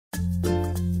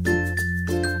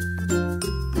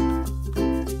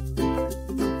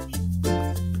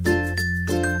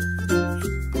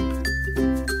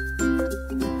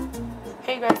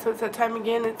that time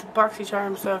again. It's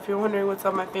BoxyCharm, so if you're wondering what's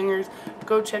on my fingers,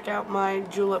 go check out my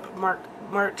Julep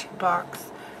March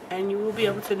box, and you will be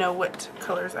able to know what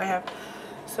colors I have.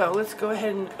 So let's go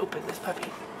ahead and open this puppy.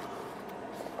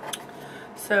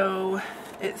 So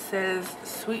it says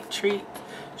sweet treat.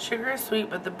 Sugar is sweet,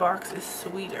 but the box is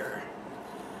sweeter.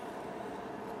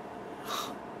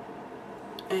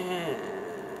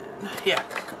 And yeah,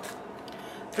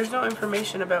 there's no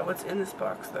information about what's in this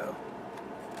box though.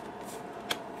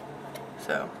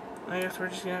 So I guess we're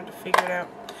just gonna have to figure it out.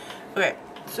 Okay,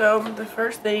 so the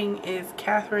first thing is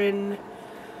Catherine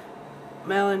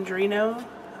Malandrino,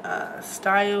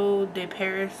 Style de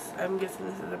Paris. I'm guessing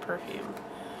this is a perfume.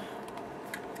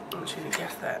 I want you to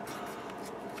guess that.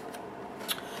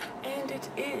 And it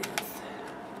is.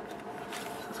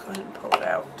 Let's go ahead and pull it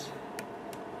out.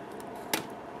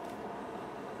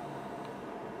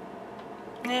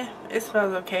 Yeah, it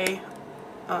smells okay.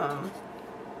 I'm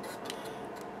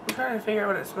trying to figure out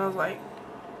what it smells like.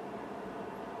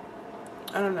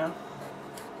 I don't know.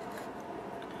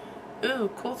 Ooh,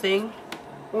 cool thing.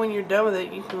 When you're done with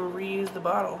it, you can reuse the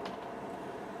bottle.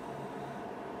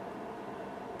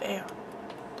 Bam.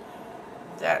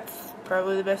 That's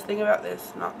probably the best thing about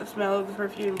this. Not the smell of the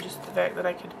perfume, just the fact that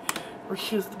I could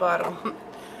reuse the bottle.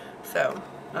 So,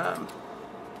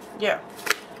 yeah.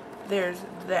 There's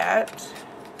that.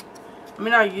 I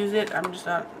mean, I'll use it. I'm just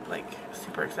not, like,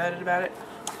 super excited about it.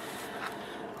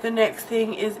 The next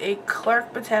thing is a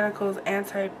Clark Botanicals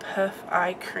Anti-Puff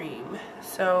Eye Cream.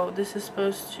 So, this is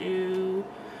supposed to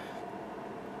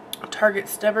target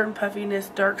stubborn puffiness,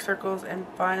 dark circles, and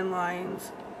fine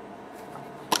lines.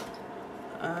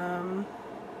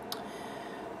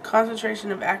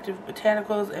 Concentration of active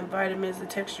botanicals and vitamins. The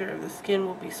texture of the skin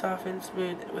will be soft and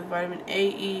smooth with vitamin A,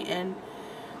 E, and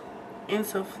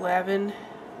isoflavin.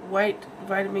 White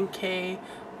vitamin K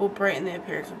will brighten the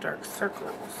appearance of dark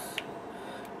circles.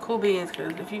 Cool beans,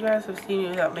 because if you guys have seen me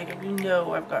without makeup, you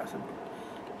know I've got some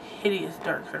hideous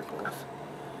dark circles.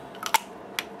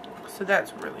 So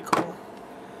that's really cool.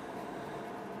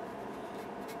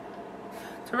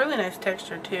 It's a really nice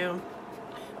texture too.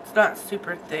 It's not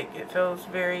super thick. It feels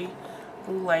very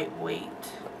lightweight.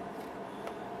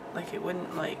 Like it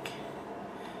wouldn't like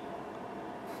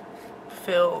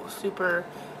feel super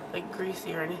like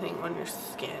greasy or anything on your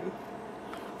skin.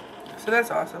 So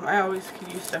that's awesome. I always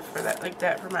could use stuff for that, like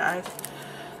that, for my eyes.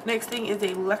 Next thing is a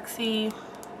Luxie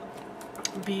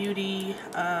Beauty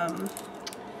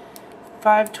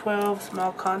 512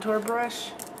 small contour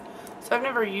brush. So I've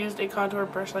never used a contour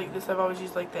brush like this. I've always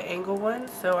used like the angle ones,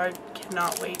 so I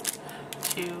cannot wait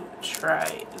to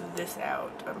try this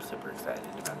out. I'm super excited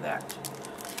about that.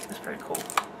 That's pretty cool.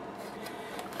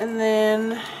 And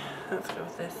then let's go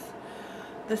with this.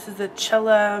 This is a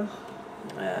Cella,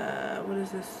 what is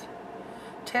this?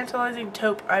 Tantalizing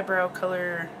Taupe Eyebrow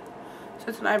Color. So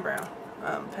it's an eyebrow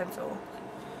pencil.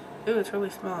 Ooh, it's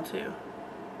really small too.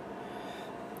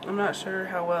 I'm not sure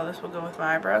how well this will go with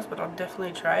my eyebrows, but I'll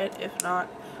definitely try it. If not,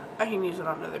 I can use it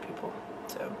on other people.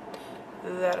 So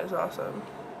that is awesome.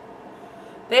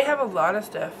 They have a lot of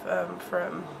stuff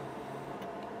from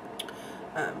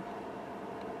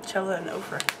Cella and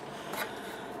Ofra.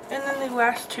 And then the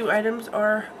last two items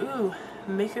are, ooh,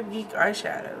 Makeup Geek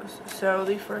eyeshadows. So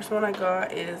the first one I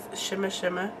got is Shimma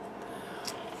Shimma.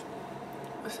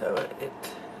 So it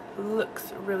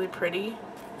looks really pretty.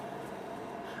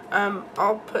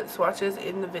 I'll put swatches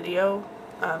in the video,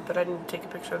 but I need to take a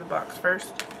picture of the box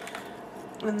first.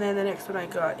 And then the next one I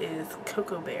got is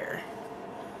Cocoa Bear,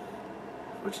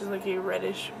 which is like a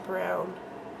reddish brown.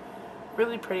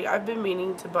 Really pretty. I've been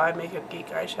meaning to buy Makeup Geek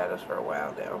eyeshadows for a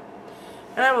while now,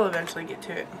 and I will eventually get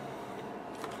to it.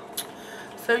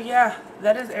 So yeah,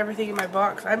 that is everything in my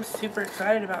box. I'm super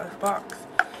excited about this box.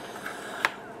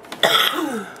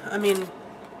 I mean,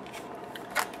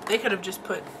 they could have just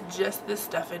put just this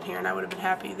stuff in here and I would have been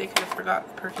happy. They could have forgot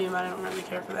the perfume. I don't really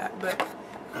care for that, but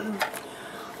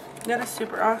that is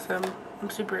super awesome. I'm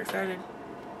super excited.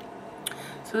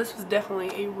 So this was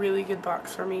definitely a really good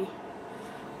box for me.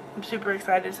 I'm super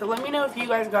excited. So let me know if you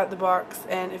guys got the box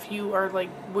and if you are like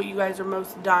what you guys are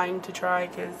most dying to try,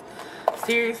 because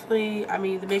seriously, I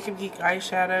mean, the Makeup Geek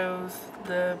eyeshadows,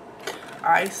 the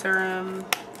eye serum,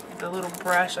 the little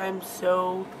brush, I'm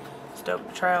so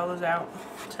stoked to try all those out.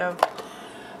 So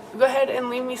go ahead and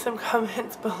leave me some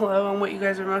comments below on what you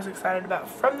guys are most excited about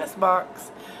from this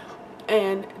box,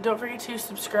 and don't forget to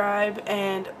subscribe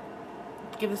and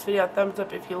give this video a thumbs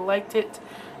up if you liked it,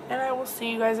 and I will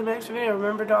see you guys in the next video.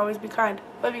 Remember to always be kind.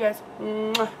 Love you guys.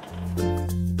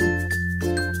 Mwah.